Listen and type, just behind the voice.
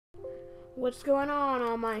What's going on,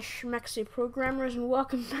 all my schmexy programmers, and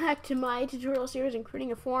welcome back to my tutorial series in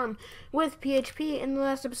creating a form with PHP. In the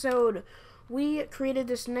last episode, we created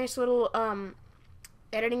this nice little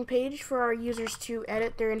editing page for our users to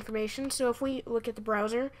edit their information. So if we look at the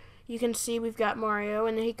browser, you can see we've got Mario,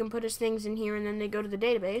 and then he can put his things in here, and then they go to the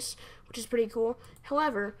database, which is pretty cool.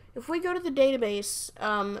 However, if we go to the database,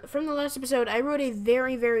 from the last episode, I wrote a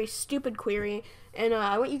very, very stupid query, and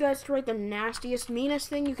I want you guys to write the nastiest, meanest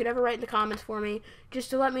thing you could ever write in the comments for me, just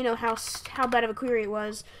to let me know how bad of a query it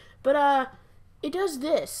was. But, it does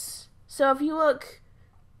this. So if you look,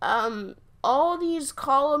 all these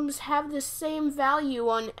columns have the same value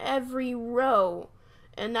on every row.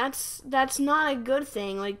 And that's not a good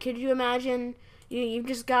thing. Like, could you imagine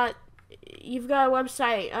you've got a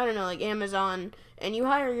website, I don't know, like Amazon, and you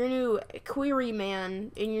hire your new query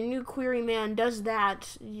man, and your new query man does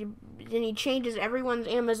that, and he changes everyone's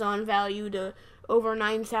Amazon value to over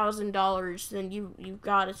 $9,000, then you've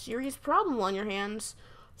got a serious problem on your hands.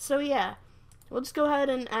 So yeah, let's go ahead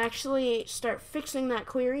and actually start fixing that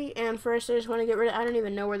query. And first, I just want to get rid of, I don't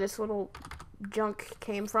even know where this little junk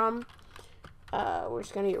came from. We're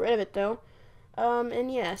just going to get rid of it, though.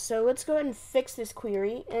 And yeah, so let's go ahead and fix this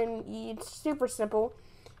query, and it's super simple.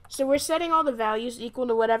 So we're setting all the values equal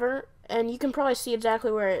to whatever, and you can probably see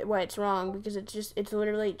exactly why it's wrong, because it's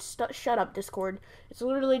literally, shut up, Discord. It's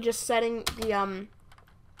literally just setting the,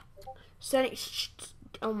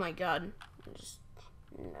 oh my god.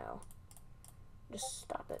 No. Just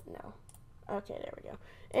stop it, no. Okay, there we go.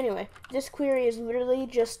 Anyway, this query is literally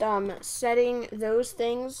just, setting those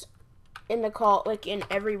things in the call, like in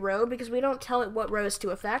every row, because we don't tell it what rows to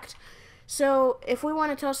affect. So if we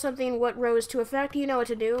want to tell something what rows to affect, you know what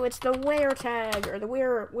to do. It's the where tag, or the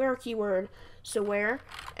where keyword. So where,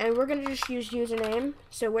 and we're gonna just use username.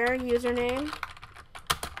 So where username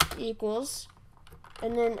equals,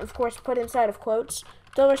 and then of course put inside of quotes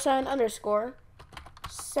 $_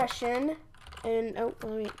 session, and oh,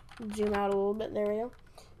 let me zoom out a little bit. There we go.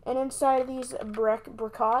 And inside of these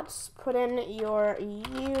brackets, put in your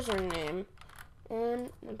username. And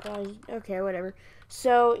probably, okay, whatever.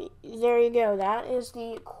 So, there you go. That is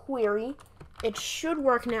the query. It should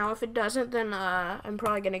work now. If it doesn't, then I'm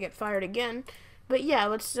probably going to get fired again. But yeah,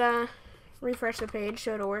 let's refresh the page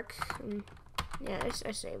so it'll work. Yeah,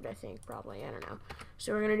 I saved, I think, probably. I don't know.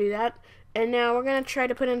 So we're going to do that. And now we're going to try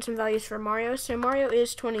to put in some values for Mario. So Mario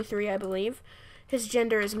is 23, I believe. His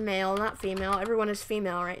gender is male, not female. Everyone is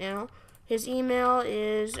female right now. His email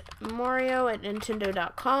is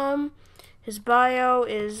mario@nintendo.com. His bio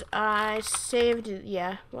is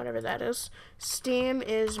yeah, whatever that is. Steam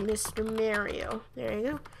is Mr. Mario. There you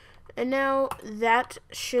go. And now that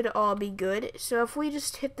should all be good. So if we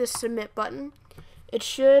just hit the submit button, it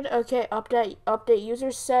should, okay, update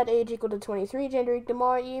user, set age equal to 23, gender equal to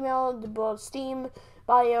Mario, email, Steam,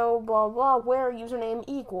 bio, blah, blah, where username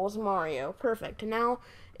equals Mario. Perfect. Now,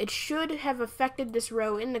 it should have affected this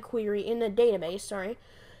row in the query, in the database, sorry.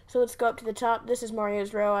 So let's go up to the top. This is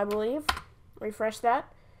Mario's row, I believe. Refresh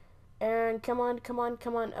that. And come on.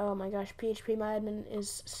 Oh my gosh, PHP my admin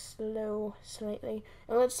is slow slightly.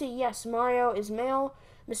 And let's see, yes, Mario is male.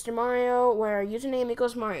 Mr. Mario, where username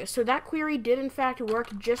equals Mario. So that query did in fact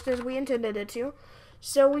work just as we intended it to.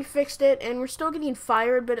 So we fixed it, and we're still getting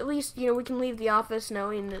fired, but at least, you know, we can leave the office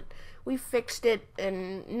knowing that we fixed it,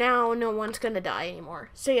 and now no one's gonna die anymore.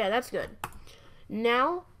 So yeah, that's good.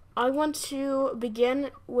 Now, I want to begin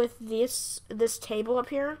with this table up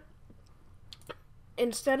here.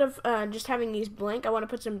 Instead of just having these blank, I want to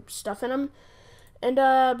put some stuff in them. And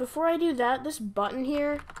before I do that, this button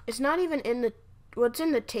here is not even in the, well, it's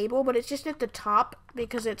in the table, but it's just at the top,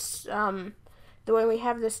 because it's the way we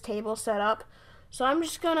have this table set up. So I'm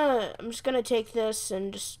just gonna take this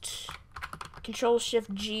and just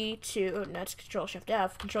Control-Shift-G to, no, it's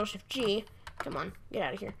Control-Shift-F, Control-Shift-G, come on, get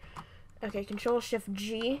out of here. Okay,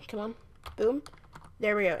 Control-Shift-G, come on, boom,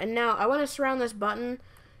 there we go. And now I want to surround this button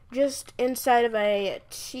just inside of a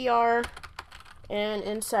TR, and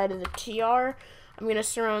inside of the TR, I'm gonna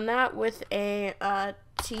surround that with a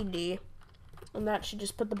TD, and that should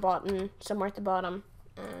just put the button somewhere at the bottom.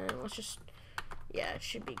 Let's just, yeah, it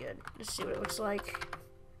should be good. Let's see what it looks like.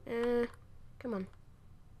 Come on.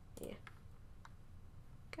 Yeah.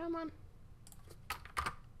 Come on.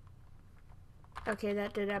 Okay,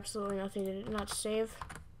 that did absolutely nothing. Did it not save?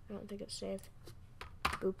 I don't think it saved.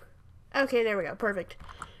 Boop. Okay, there we go. Perfect.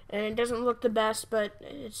 And it doesn't look the best, but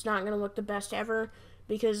it's not going to look the best ever,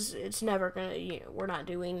 because it's never going to, you know, we're not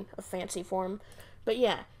doing a fancy form. But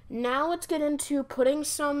yeah, now let's get into putting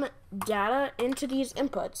some data into these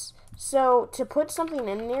inputs. So to put something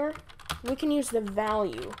in there, we can use the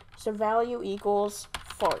value. So value equals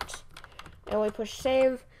fart. and we push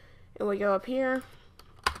save, and we go up here.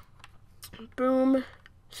 Boom.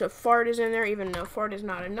 So fart is in there, even though fart is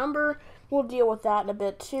not a number. We'll deal with that in a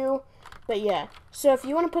bit too. But yeah, so if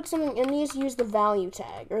you want to put something in these, use the value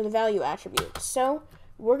tag, or the value attribute. So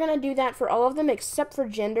we're going to do that for all of them except for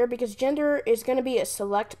gender, because gender is going to be a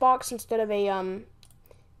select box instead of an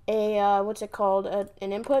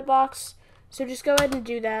input box. So just go ahead and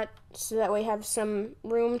do that, so that we have some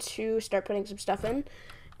room to start putting some stuff in.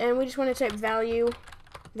 And we just want to type value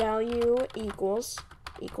equals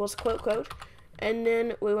quote quote, and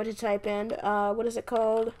then we want to type in what is it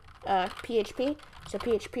called, PHP. So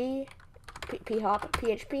PHP, phop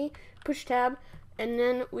PHP, push tab, and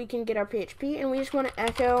then we can get our PHP, and we just want to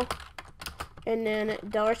echo, and then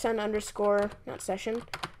 $_ not session,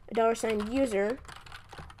 $user,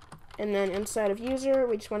 and then inside of user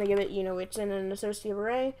we just want to give it, it's in an associative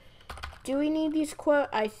array. Do we need these quotes?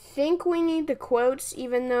 I think we need the quotes,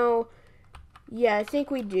 even though, yeah, I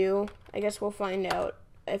think we do. I guess we'll find out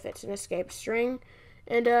if it's an escape string.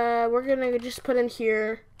 And we're gonna just put in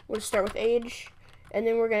here, we'll start with age, and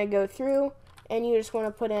then we're gonna go through, and you just want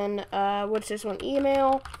to put in what's this one,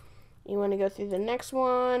 email. You want to go through the next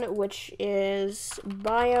one, which is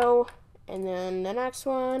bio, and then the next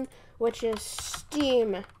one, which is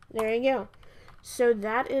Steam. There you go. So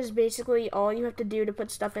that is basically all you have to do to put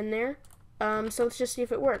stuff in there. So let's just see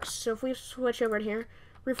if it works. So if we switch over to here,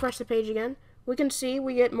 refresh the page again, we can see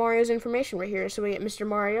we get Mario's information right here. So we get Mr.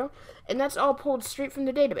 Mario, and that's all pulled straight from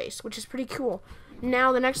the database, which is pretty cool.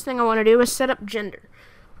 Now the next thing I want to do is set up gender.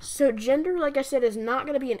 So gender, like I said, is not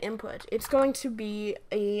going to be an input. It's going to be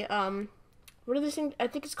a, what are these things? I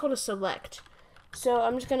think it's called a select. So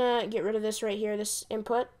I'm just going to get rid of this right here, this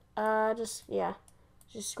input. Just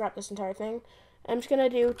scrap this entire thing. I'm just going to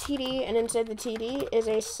do TD, and inside the TD is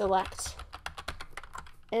a select.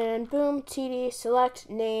 And boom, TD, select,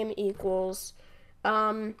 name equals.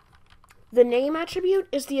 The name attribute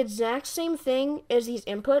is the exact same thing as these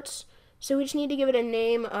inputs. So we just need to give it a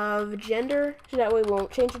name of gender, so that way we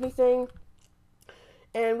won't change anything.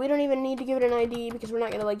 And we don't even need to give it an ID, because we're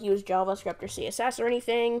not going to use JavaScript or CSS or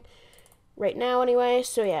anything right now anyway.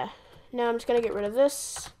 So yeah, now I'm just going to get rid of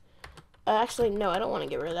this. Actually, no, I don't want to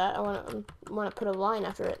get rid of that. I want to put a line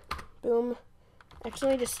after it. Boom.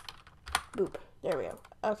 Actually, just boop. There we go.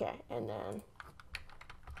 Okay, and then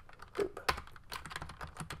boop.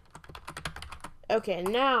 Okay,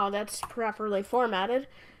 now that's properly formatted.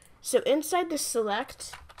 So inside the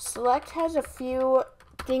select has a few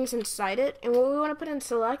things inside it, and what we want to put in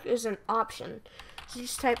select is an option. So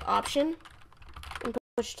just type option and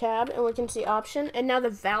push tab, and we can see option. And now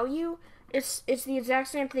the value, it's the exact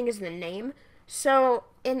same thing as the name. So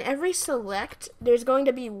in every select, there's going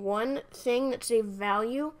to be one thing that's a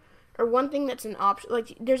value, or one thing that's an option.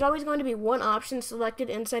 Like, there's always going to be one option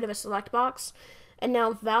selected inside of a select box. And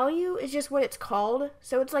now value is just what it's called.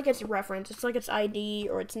 So it's like its reference. It's like its ID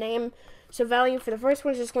or its name. So value for the first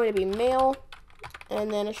one is just going to be male.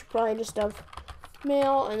 And then it should probably just have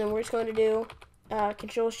male. And then we're just going to do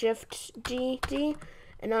Control-Shift-G,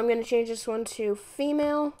 and now I'm going to change this one to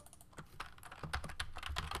female.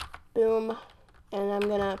 Boom. And I'm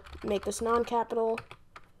going to make this non-capital.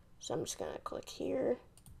 So I'm just going to click here.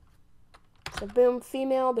 So boom,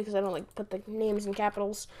 female, because I don't like to put the names in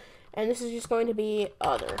capitals. And this is just going to be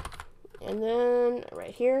other. And then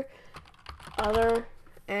right here, other,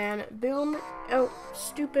 and boom. Oh,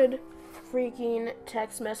 stupid freaking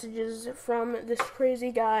text messages from this crazy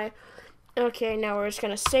guy. Okay, now we're just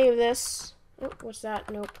going to save this. Oh, what's that?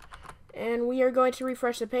 Nope. And we are going to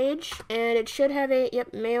refresh the page, and it should have a,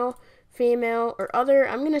 yep, male, female, or other.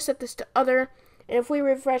 I'm going to set this to other. And if we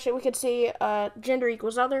refresh it, we could see gender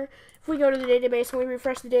equals other. If we go to the database and we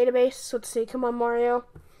refresh the database, let's see, come on, Mario.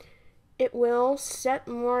 It will set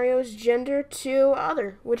Mario's gender to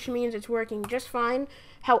other, which means it's working just fine.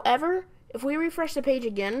 However, if we refresh the page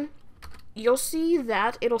again, you'll see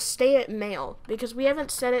that it'll stay at male, because we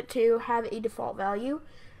haven't set it to have a default value.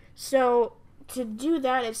 So to do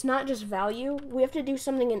that, it's not just value. We have to do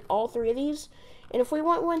something in all three of these. And if we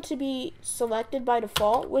want one to be selected by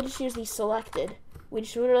default, we'll just use the selected. We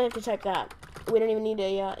just literally have to type that. We don't even need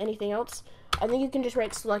anything else. I think you can just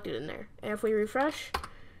write selected in there. And if we refresh,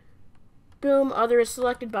 boom, other is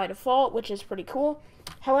selected by default, which is pretty cool.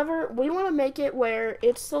 However, we want to make it where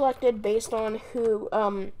it's selected based on who,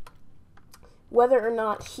 whether or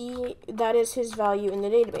not that is his value in the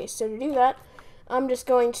database. So to do that, I'm just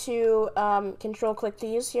going to control click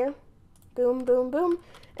these here. Boom, boom, boom.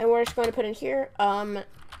 And we're just going to put in here,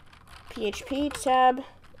 PHP tab.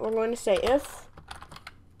 We're going to say if.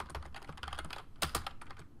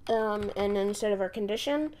 And then instead of our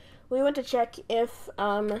condition, we want to check if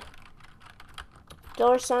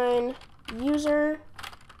 $user,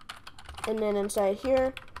 and then inside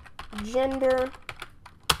here, gender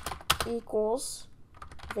equals,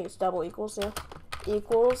 I think it's double equals, yeah,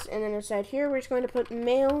 equals, and then inside here we're just going to put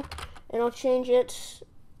male, and I'll change it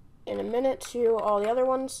in a minute to all the other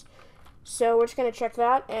ones. So we're just going to check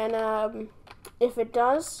that, and if it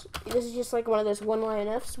does, this is just like one of those one-line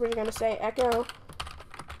ifs, we're going to say echo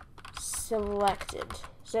selected.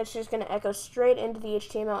 So that's just going to echo straight into the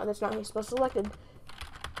HTML, and that's not how you're supposed to selected.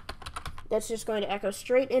 That's just going to echo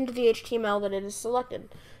straight into the HTML that it is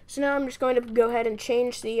selected. So now I'm just going to go ahead and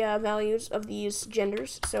change the values of these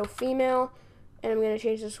genders. So female, and I'm going to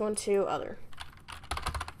change this one to other.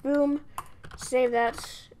 Boom. Save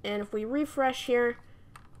that, and if we refresh here,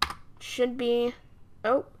 should be,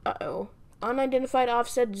 oh, uh-oh. Unidentified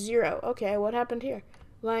offset 0. Okay, what happened here?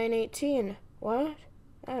 Line 18. What?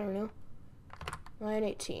 I don't know. Line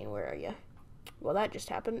 18, where are you? Well, that just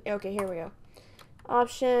happened. Okay, here we go.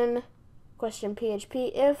 Option, question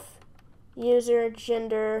PHP, if user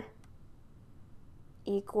gender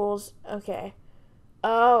equals, okay.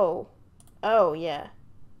 Oh, yeah.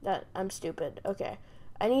 I'm stupid. Okay.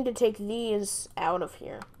 I need to take these out of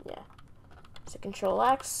here. Yeah. So Control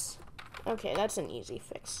X. Okay, that's an easy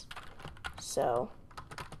fix. So,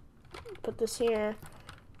 put this here,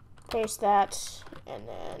 paste that, and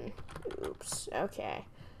then, oops, okay.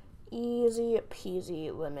 Easy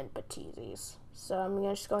peasy lemon pateasies. So I'm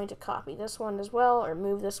just going to copy this one as well, or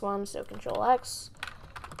move this one, so Control X,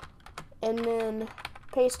 and then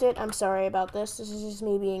paste it. I'm sorry about this. This is just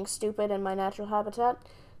me being stupid in my natural habitat.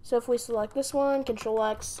 So if we select this one, Control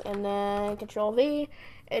X, and then Control V,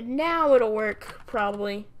 and now it'll work,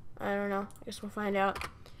 probably. I don't know. I guess we'll find out.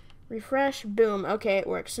 Refresh, boom. Okay, it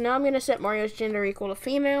works. So now I'm going to set Mario's gender equal to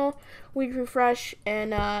female. We refresh,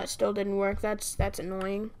 and it still didn't work. That's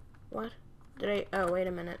annoying. What? Oh, wait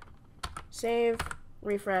a minute. Save,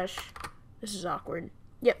 refresh. This is awkward.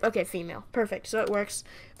 Yep, okay, female. Perfect, so it works.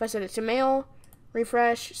 If I set it to male,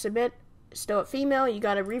 refresh, submit, still at female, you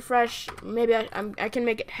gotta refresh. Maybe I can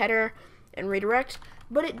make it header and redirect,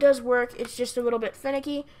 but it does work. It's just a little bit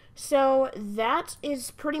finicky. So that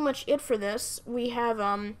is pretty much it for this. We have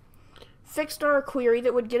fixed our query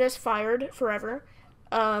that would get us fired forever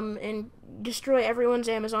and destroy everyone's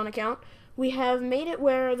Amazon account. We have made it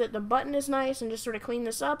where that the button is nice and just sort of clean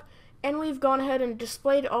this up, and we've gone ahead and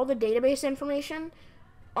displayed all the database information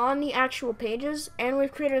on the actual pages, and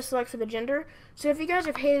we've created a select for the gender. So if you guys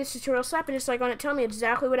have hated this tutorial, slap a dislike on it, tell me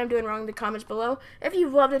exactly what I'm doing wrong in the comments below. If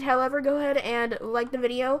you've loved it, however, go ahead and like the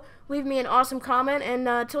video, leave me an awesome comment,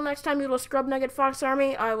 and till next time, you little scrub nugget fox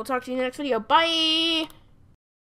army, I will talk to you in the next video. Bye!